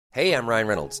Hey, I'm Ryan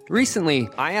Reynolds. Recently,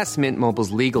 I asked Mint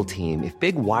Mobile's legal team if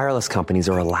big wireless companies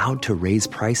are allowed to raise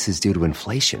prices due to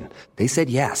inflation. They said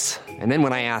yes. And then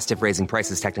when I asked if raising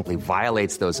prices technically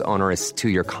violates those onerous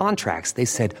two-year contracts, they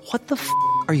said, "What the f***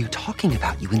 are you talking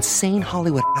about, you insane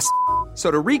Hollywood ass?" So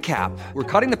to recap, we're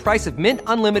cutting the price of Mint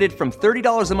Unlimited from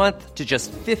 $30 a month to just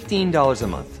 $15 a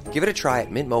month. Give it a try at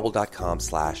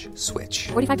mintmobile.com/switch.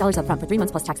 $45 up front for 3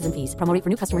 months plus taxes and fees. Promo rate for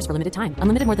new customers for limited time.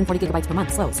 Unlimited more than 40 gigabytes per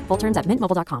month. Slows full terms at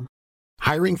mintmobile.com.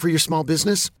 Hiring for your small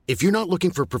business? If you're not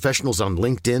looking for professionals on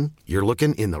LinkedIn, you're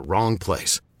looking in the wrong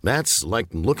place. That's like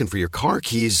looking for your car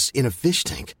keys in a fish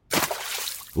tank.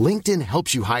 LinkedIn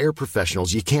helps you hire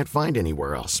professionals you can't find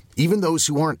anywhere else, even those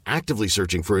who aren't actively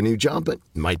searching for a new job but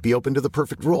might be open to the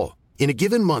perfect role. In a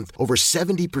given month, over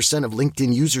 70% of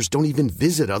LinkedIn users don't even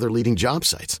visit other leading job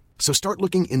sites. So start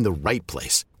looking in the right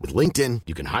place. With LinkedIn,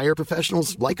 you can hire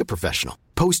professionals like a professional.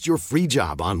 Post your free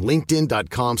job on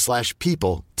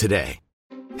linkedin.com/people today.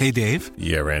 Hey, Dave.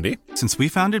 Yeah, Randy. Since we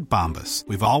founded Bombas,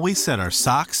 we've always said our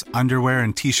socks, underwear,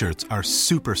 and T-shirts are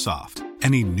super soft.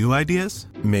 Any new ideas?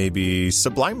 Maybe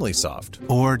sublimely soft.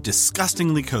 Or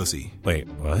disgustingly cozy. Wait,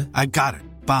 what? I got it.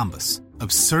 Bombas.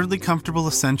 Absurdly comfortable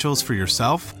essentials for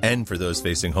yourself and for those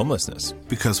facing homelessness.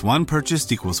 Because one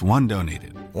purchased equals one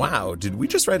donated. Wow, did we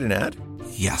just write an ad?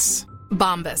 Yes.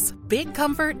 Bombas. Big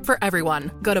comfort for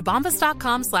everyone. Go to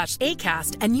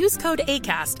bombas.com/ACAST and use code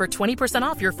ACAST for 20%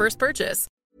 off your first purchase.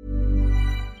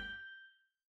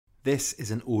 This is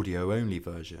an audio-only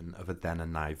version of a Then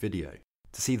and Now video.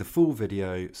 To see the full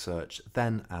video, search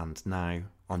Then and Now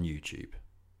on YouTube.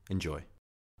 Enjoy.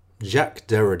 Jacques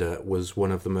Derrida was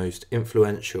one of the most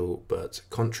influential but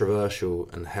controversial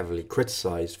and heavily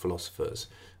criticised philosophers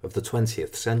of the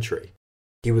 20th century.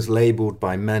 He was labelled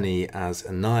by many as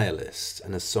a nihilist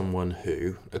and as someone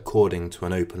who, according to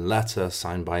an open letter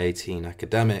signed by 18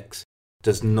 academics,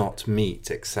 does not meet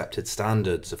accepted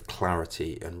standards of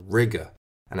clarity and rigour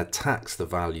and attacks the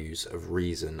values of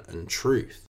reason and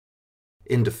truth.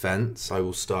 In defence, I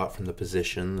will start from the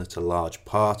position that a large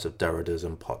part of Derrida's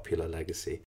unpopular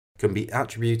legacy can be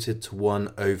attributed to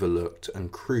one overlooked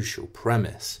and crucial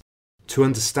premise. To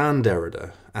understand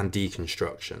Derrida and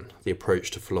deconstruction, the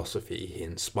approach to philosophy he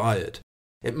inspired,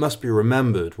 it must be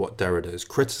remembered what Derrida is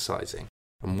criticising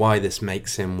and why this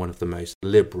makes him one of the most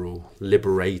liberal,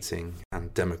 liberating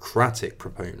and democratic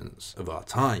proponents of our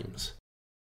times.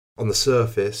 On the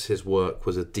surface, his work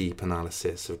was a deep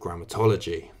analysis of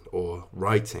grammatology, or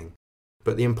writing,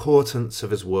 but the importance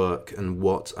of his work and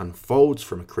what unfolds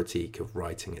from a critique of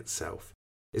writing itself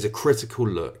is a critical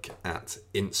look at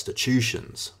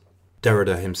institutions.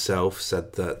 Derrida himself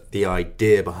said that the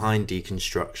idea behind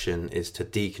deconstruction is to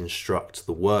deconstruct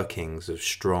the workings of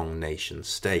strong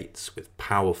nation-states with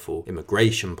powerful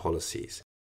immigration policies,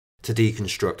 to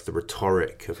deconstruct the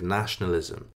rhetoric of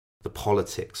nationalism, the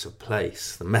politics of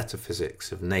place, the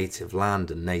metaphysics of native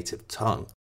land and native tongue.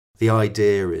 The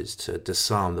idea is to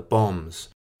disarm the bombs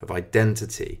of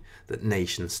identity that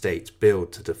nation-states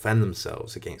build to defend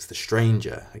themselves against the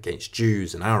stranger, against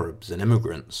Jews and Arabs and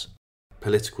immigrants.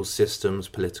 Political systems,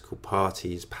 political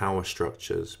parties, power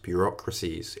structures,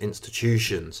 bureaucracies,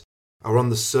 institutions are on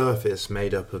the surface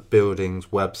made up of buildings,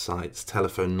 websites,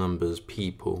 telephone numbers,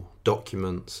 people,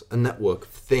 documents, a network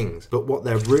of things. But what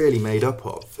they're really made up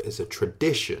of is a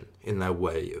tradition in their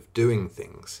way of doing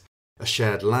things, a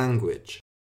shared language,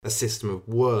 a system of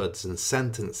words and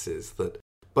sentences that,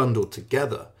 bundled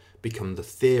together, become the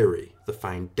theory, the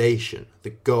foundation,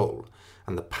 the goal,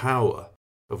 and the power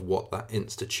of what that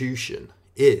institution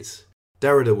is.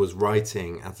 Derrida was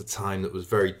writing at a time that was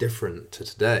very different to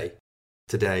today.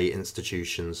 Today,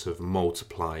 institutions have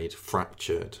multiplied,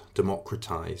 fractured,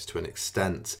 democratized to an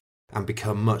extent, and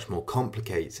become much more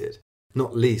complicated,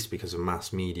 not least because of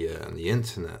mass media and the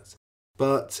internet.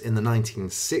 But in the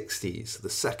 1960s, the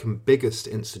second biggest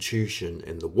institution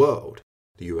in the world,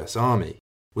 the US Army,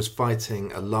 was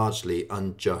fighting a largely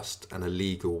unjust and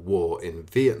illegal war in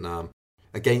Vietnam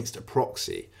against a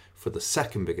proxy for the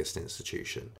second biggest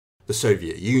institution, the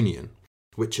Soviet Union,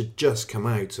 which had just come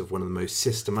out of one of the most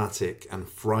systematic and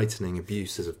frightening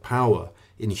abuses of power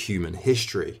in human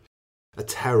history, a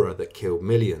terror that killed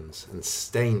millions and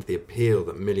stained the appeal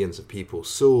that millions of people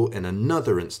saw in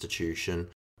another institution,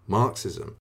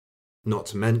 Marxism. Not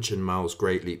to mention Mao's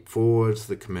Great Leap Forward,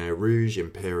 the Khmer Rouge,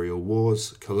 imperial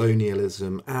wars,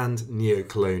 colonialism, and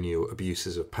neo-colonial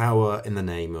abuses of power in the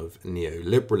name of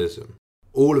neoliberalism.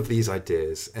 All of these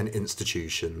ideas and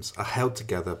institutions are held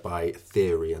together by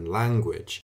theory and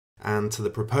language, and to the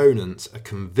proponents a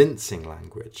convincing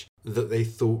language that they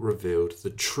thought revealed the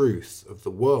truth of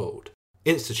the world.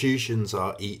 Institutions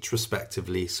are each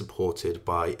respectively supported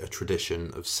by a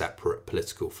tradition of separate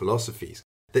political philosophies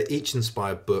that each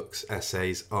inspire books,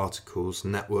 essays, articles,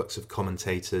 networks of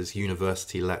commentators,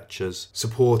 university lectures,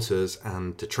 supporters,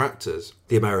 and detractors.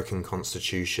 The American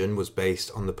Constitution was based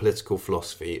on the political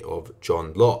philosophy of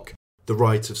John Locke. The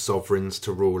right of sovereigns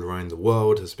to rule around the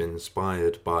world has been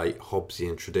inspired by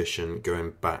Hobbesian tradition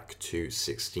going back to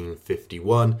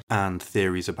 1651, and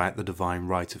theories about the divine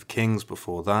right of kings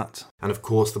before that. And of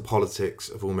course, the politics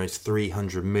of almost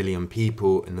 300 million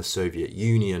people in the Soviet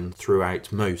Union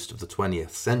throughout most of the 20th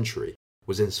century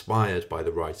was inspired by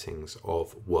the writings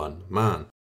of one man.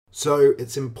 So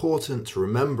it's important to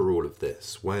remember all of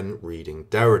this when reading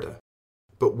Derrida.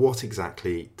 But what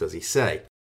exactly does he say?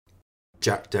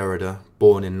 Jacques Derrida,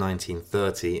 born in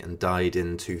 1930 and died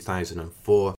in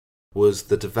 2004, was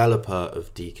the developer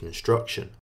of Deconstruction,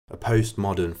 a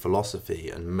postmodern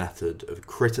philosophy and method of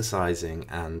criticising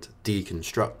and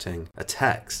deconstructing a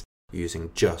text using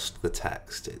just the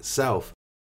text itself.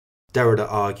 Derrida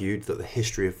argued that the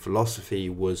history of philosophy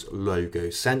was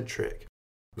logocentric.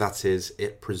 That is,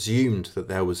 it presumed that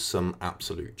there was some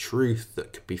absolute truth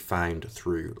that could be found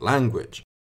through language.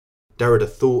 Derrida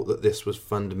thought that this was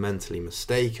fundamentally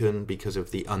mistaken because of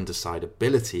the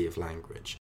undecidability of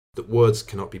language, that words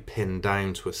cannot be pinned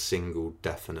down to a single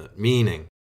definite meaning.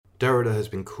 Derrida has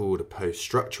been called a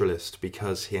post-structuralist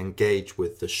because he engaged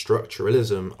with the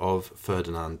structuralism of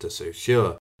Ferdinand de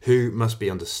Saussure, who must be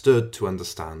understood to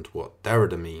understand what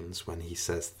Derrida means when he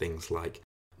says things like,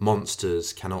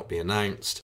 monsters cannot be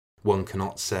announced, one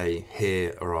cannot say,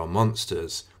 here are our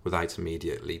monsters, without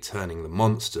immediately turning the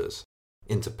monsters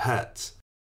into pets.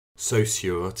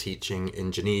 Saussure, teaching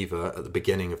in Geneva at the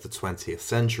beginning of the 20th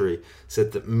century,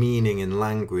 said that meaning in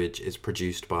language is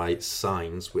produced by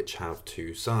signs which have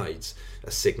two sides,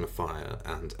 a signifier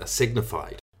and a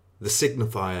signified. The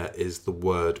signifier is the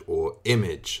word or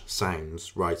image,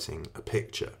 sounds, writing a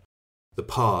picture, the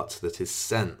part that is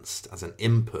sensed as an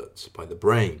input by the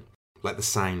brain, like the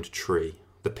sound tree,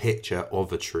 the picture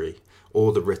of a tree,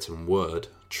 or the written word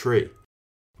tree.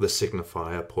 The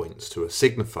signifier points to a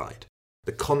signified,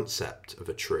 the concept of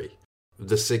a tree.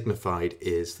 The signified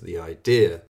is the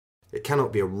idea. It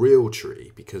cannot be a real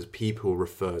tree because people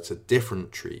refer to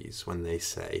different trees when they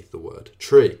say the word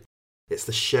tree. It's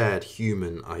the shared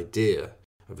human idea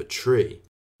of a tree.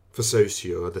 For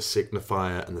Saussure, the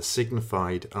signifier and the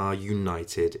signified are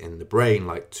united in the brain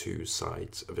like two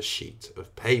sides of a sheet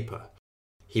of paper.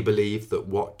 He believed that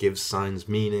what gives signs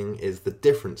meaning is the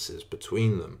differences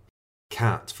between them.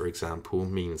 Cat, for example,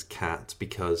 means cat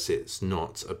because it's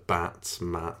not a bat,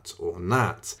 mat, or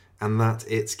gnat, and that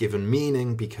it's given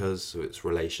meaning because of its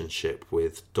relationship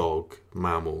with dog,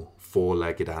 mammal,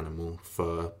 four-legged animal,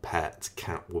 fur, pet,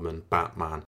 catwoman,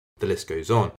 Batman, the list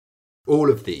goes on. All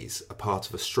of these are part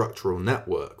of a structural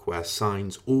network where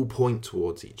signs all point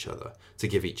towards each other to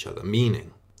give each other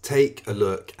meaning. Take a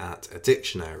look at a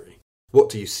dictionary. What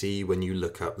do you see when you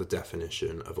look up the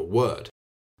definition of a word?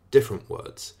 Different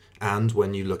words. And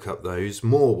when you look up those,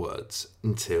 more words,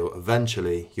 until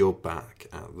eventually you're back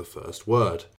at the first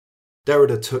word.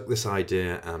 Derrida took this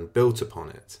idea and built upon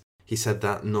it. He said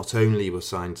that not only were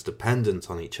signs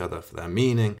dependent on each other for their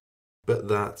meaning, but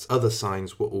that other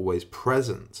signs were always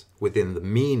present within the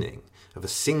meaning of a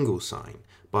single sign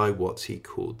by what he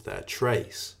called their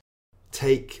trace.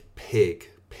 Take pig,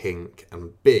 pink,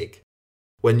 and big.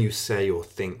 When you say or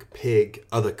think pig,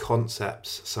 other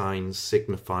concepts, signs,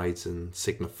 signifieds, and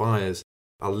signifiers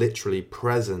are literally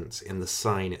present in the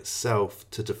sign itself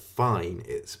to define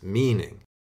its meaning.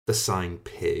 The sign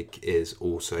pig is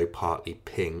also partly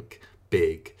pink,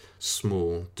 big,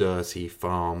 small, dirty,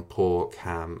 farm, pork,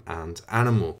 ham, and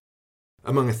animal,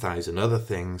 among 1,000 other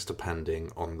things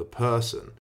depending on the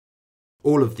person.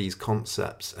 All of these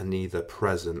concepts are neither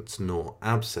present nor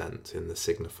absent in the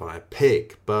signifier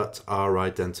pig, but are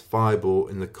identifiable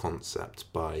in the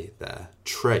concept by their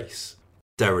trace.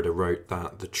 Derrida wrote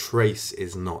that the trace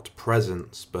is not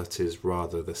presence, but is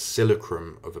rather the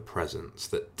simulacrum of a presence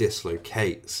that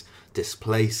dislocates,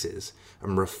 displaces,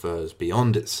 and refers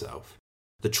beyond itself.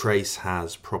 The trace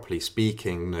has, properly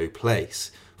speaking, no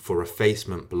place, for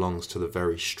effacement belongs to the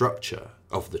very structure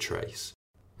of the trace.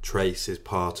 Trace is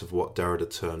part of what Derrida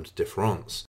termed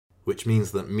difference, which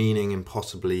means that meaning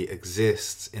impossibly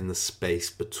exists in the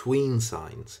space between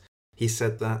signs. He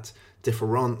said that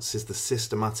difference is the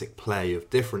systematic play of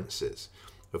differences,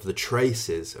 of the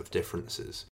traces of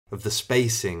differences, of the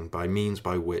spacing by means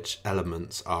by which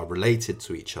elements are related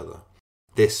to each other.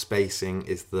 This spacing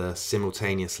is the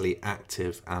simultaneously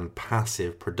active and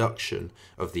passive production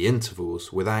of the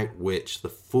intervals without which the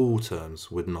full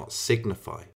terms would not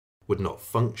signify, would not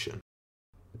function.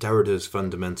 Derrida's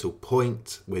fundamental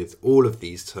point with all of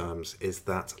these terms is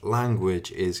that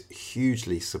language is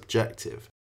hugely subjective.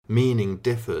 Meaning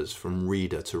differs from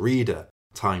reader to reader,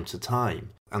 time to time,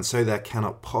 and so there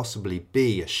cannot possibly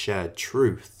be a shared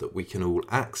truth that we can all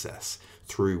access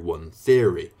through one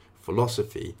theory,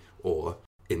 philosophy, or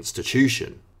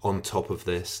institution. On top of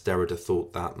this, Derrida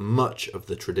thought that much of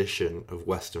the tradition of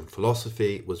Western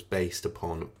philosophy was based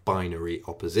upon binary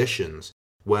oppositions,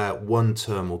 where one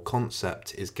term or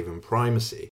concept is given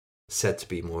primacy, said to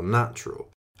be more natural,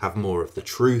 have more of the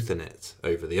truth in it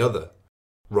over the other.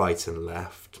 Right and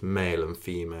left, male and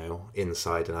female,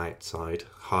 inside and outside,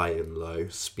 high and low,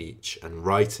 speech and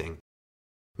writing.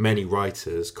 Many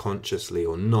writers, consciously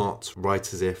or not,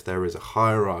 write as if there is a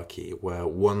hierarchy where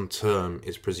one term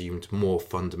is presumed more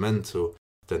fundamental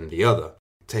than the other.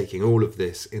 Taking all of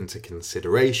this into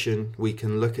consideration, we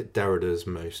can look at Derrida's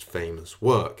most famous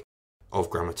work, Of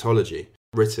Grammatology,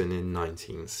 written in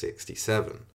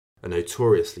 1967, a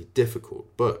notoriously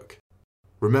difficult book.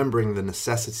 Remembering the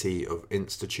necessity of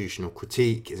institutional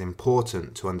critique is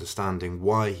important to understanding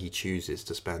why he chooses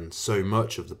to spend so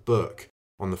much of the book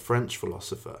on the French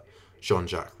philosopher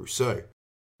Jean-Jacques Rousseau.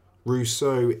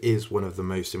 Rousseau is one of the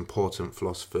most important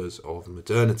philosophers of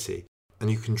modernity,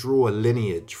 and you can draw a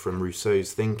lineage from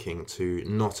Rousseau's thinking to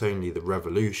not only the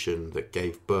revolution that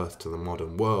gave birth to the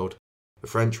modern world, the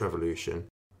French Revolution,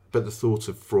 but the thought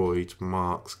of Freud,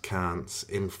 Marx, Kant,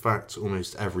 in fact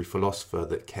almost every philosopher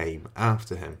that came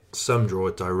after him. Some draw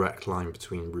a direct line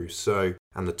between Rousseau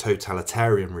and the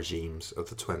totalitarian regimes of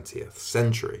the 20th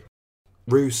century.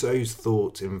 Rousseau's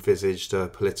thought envisaged a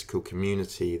political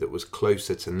community that was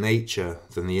closer to nature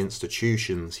than the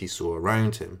institutions he saw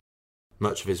around him.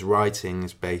 Much of his writing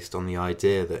is based on the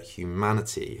idea that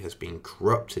humanity has been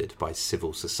corrupted by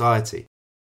civil society.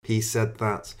 He said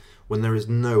that when there is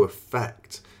no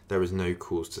effect, there is no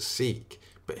cause to seek,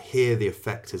 but here the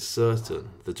effect is certain,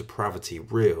 the depravity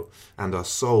real, and our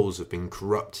souls have been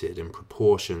corrupted in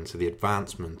proportion to the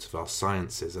advancement of our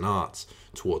sciences and arts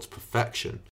towards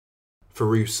perfection. For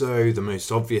Rousseau, the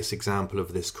most obvious example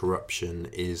of this corruption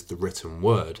is the written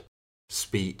word.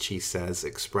 Speech, he says,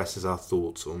 expresses our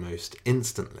thoughts almost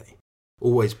instantly,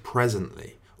 always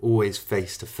presently, always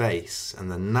face to face, and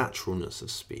the naturalness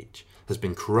of speech has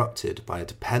been corrupted by a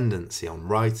dependency on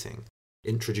writing,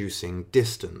 introducing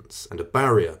distance and a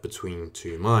barrier between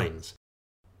two minds.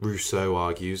 Rousseau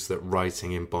argues that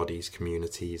writing embodies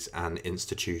communities and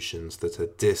institutions that are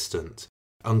distant,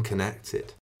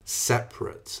 unconnected,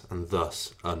 separate, and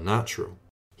thus unnatural.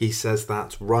 He says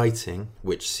that writing,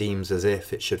 which seems as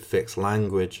if it should fix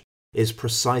language, is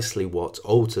precisely what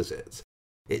alters it.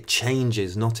 It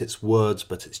changes not its words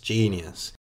but its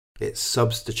genius. It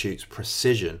substitutes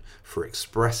precision for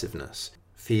expressiveness.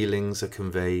 Feelings are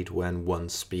conveyed when one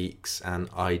speaks and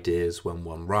ideas when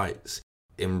one writes.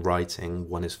 In writing,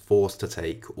 one is forced to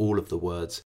take all of the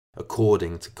words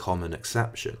according to common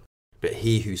acceptation. But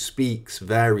he who speaks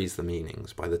varies the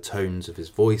meanings by the tones of his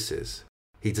voices.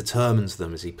 He determines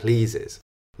them as he pleases.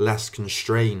 Less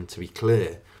constrained to be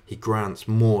clear, he grants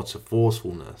more to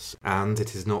forcefulness, and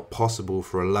it is not possible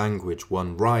for a language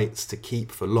one writes to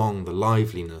keep for long the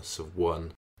liveliness of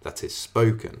one that is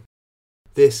spoken.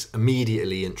 This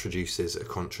immediately introduces a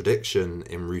contradiction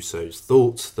in Rousseau's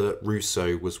thoughts that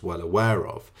Rousseau was well aware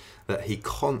of, that he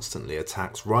constantly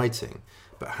attacks writing,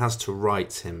 but has to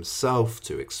write himself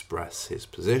to express his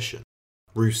position.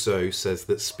 Rousseau says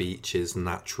that speech is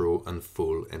natural and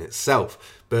full in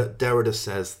itself, but Derrida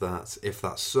says that if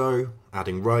that's so,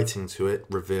 adding writing to it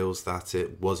reveals that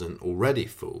it wasn't already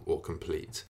full or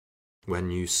complete.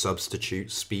 When you substitute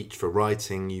speech for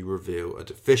writing, you reveal a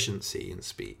deficiency in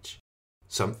speech,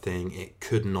 something it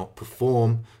could not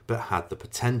perform but had the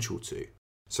potential to.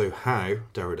 So how,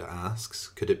 Derrida asks,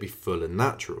 could it be full and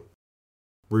natural?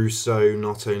 Rousseau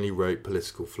not only wrote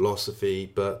political philosophy,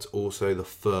 but also the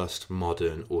first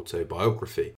modern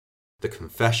autobiography, The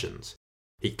Confessions.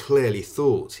 He clearly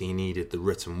thought he needed the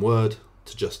written word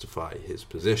to justify his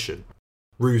position.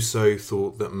 Rousseau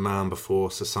thought that man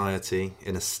before society,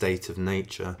 in a state of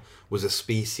nature, was a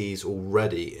species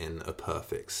already in a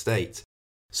perfect state.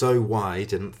 So why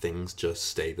didn't things just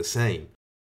stay the same?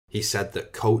 He said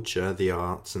that culture, the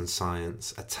arts and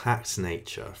science attacked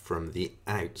nature from the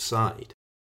outside.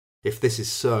 If this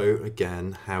is so,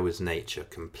 again, how is nature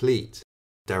complete?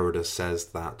 Derrida says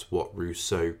that what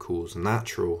Rousseau calls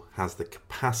natural has the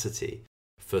capacity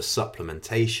for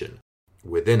supplementation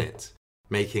within it,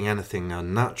 making anything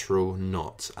unnatural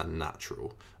not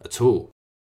unnatural at all.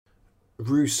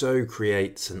 Rousseau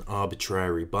creates an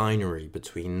arbitrary binary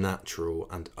between natural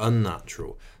and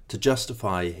unnatural to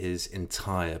justify his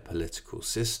entire political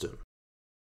system.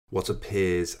 What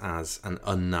appears as an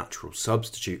unnatural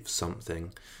substitute for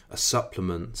something, a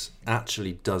supplement,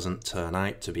 actually doesn't turn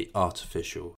out to be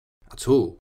artificial at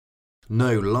all.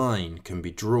 No line can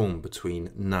be drawn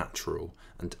between natural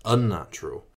and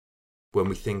unnatural. When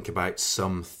we think about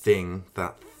something,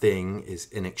 that thing is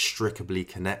inextricably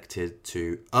connected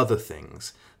to other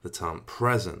things that aren't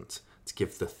present to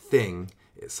give the thing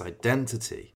its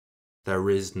identity.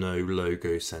 There is no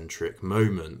logocentric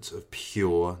moment of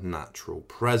pure natural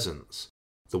presence.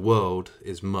 The world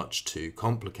is much too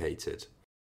complicated.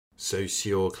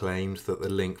 Saussure claimed that the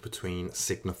link between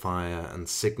signifier and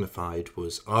signified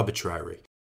was arbitrary.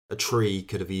 A tree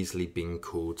could have easily been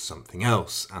called something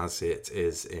else, as it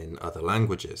is in other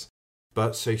languages.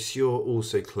 But Saussure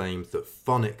also claimed that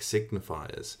phonic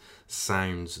signifiers,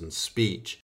 sounds and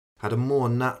speech, had a more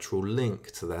natural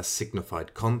link to their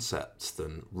signified concepts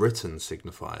than written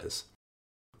signifiers.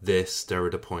 This,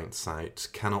 Derrida points out,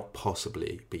 cannot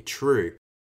possibly be true.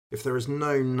 If there is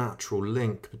no natural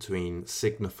link between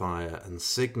signifier and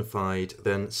signified,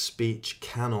 then speech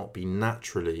cannot be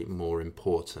naturally more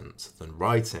important than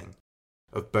writing.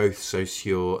 Of both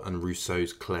Saussure and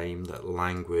Rousseau's claim that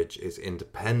language is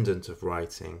independent of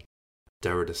writing,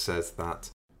 Derrida says that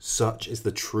such is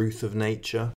the truth of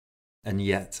nature, and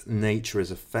yet nature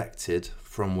is affected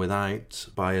from without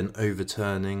by an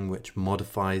overturning which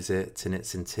modifies it in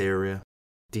its interior,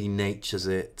 denatures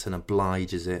it and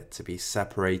obliges it to be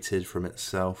separated from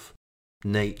itself,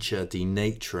 nature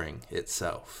denaturing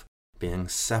itself, being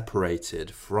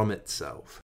separated from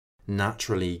itself,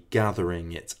 naturally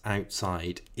gathering its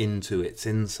outside into its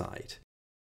inside,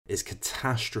 is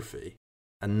catastrophe,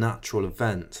 a natural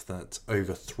event that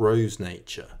overthrows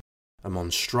nature, a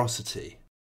monstrosity,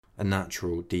 a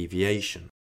natural deviation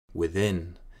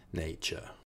within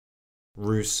nature.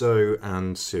 Rousseau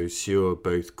and Saussure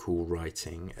both call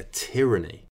writing a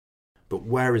tyranny. But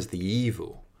where is the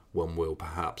evil, one will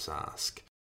perhaps ask?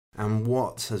 And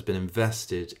what has been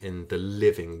invested in the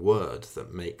living word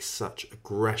that makes such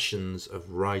aggressions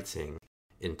of writing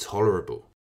intolerable?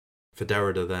 For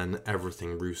Derrida, then,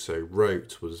 everything Rousseau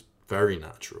wrote was very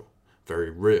natural, very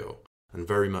real, and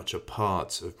very much a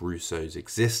part of Rousseau's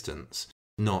existence,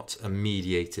 not a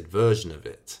mediated version of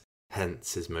it,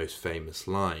 hence his most famous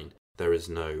line, "There is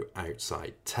no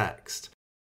outside text."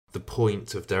 The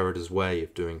point of Derrida's way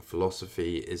of doing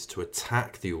philosophy is to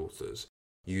attack the authors,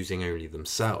 using only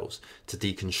themselves, to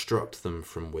deconstruct them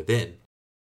from within.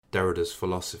 Derrida's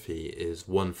philosophy is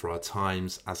one for our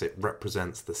times as it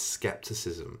represents the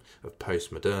skepticism of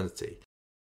postmodernity. It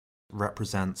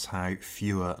represents how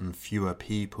fewer and fewer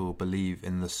people believe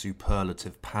in the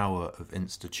superlative power of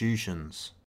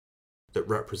institutions. That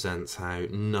represents how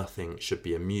nothing should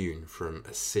be immune from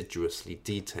assiduously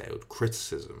detailed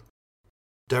criticism.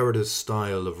 Derrida's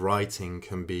style of writing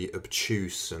can be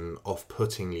obtuse and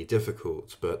off-puttingly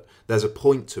difficult, but there's a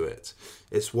point to it.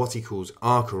 It's what he calls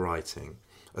archwriting,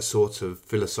 a sort of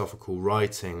philosophical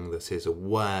writing that is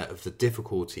aware of the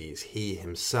difficulties he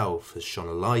himself has shone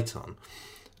a light on.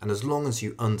 And as long as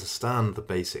you understand the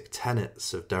basic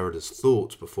tenets of Derrida's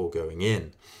thought before going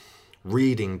in,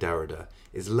 reading Derrida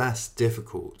is less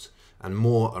difficult and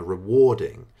more a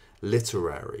rewarding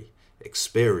literary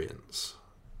experience.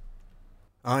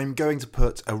 I'm going to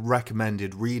put a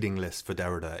recommended reading list for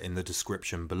Derrida in the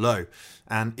description below,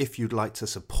 and if you'd like to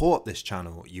support this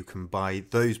channel, you can buy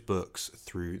those books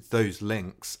through those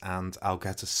links and I'll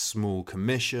get a small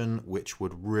commission, which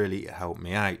would really help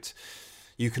me out.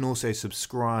 You can also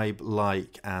subscribe,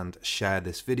 like and share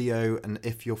this video, and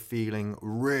if you're feeling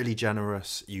really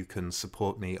generous, you can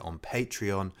support me on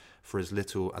Patreon for as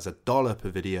little as $1 per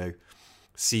video.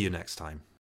 See you next time.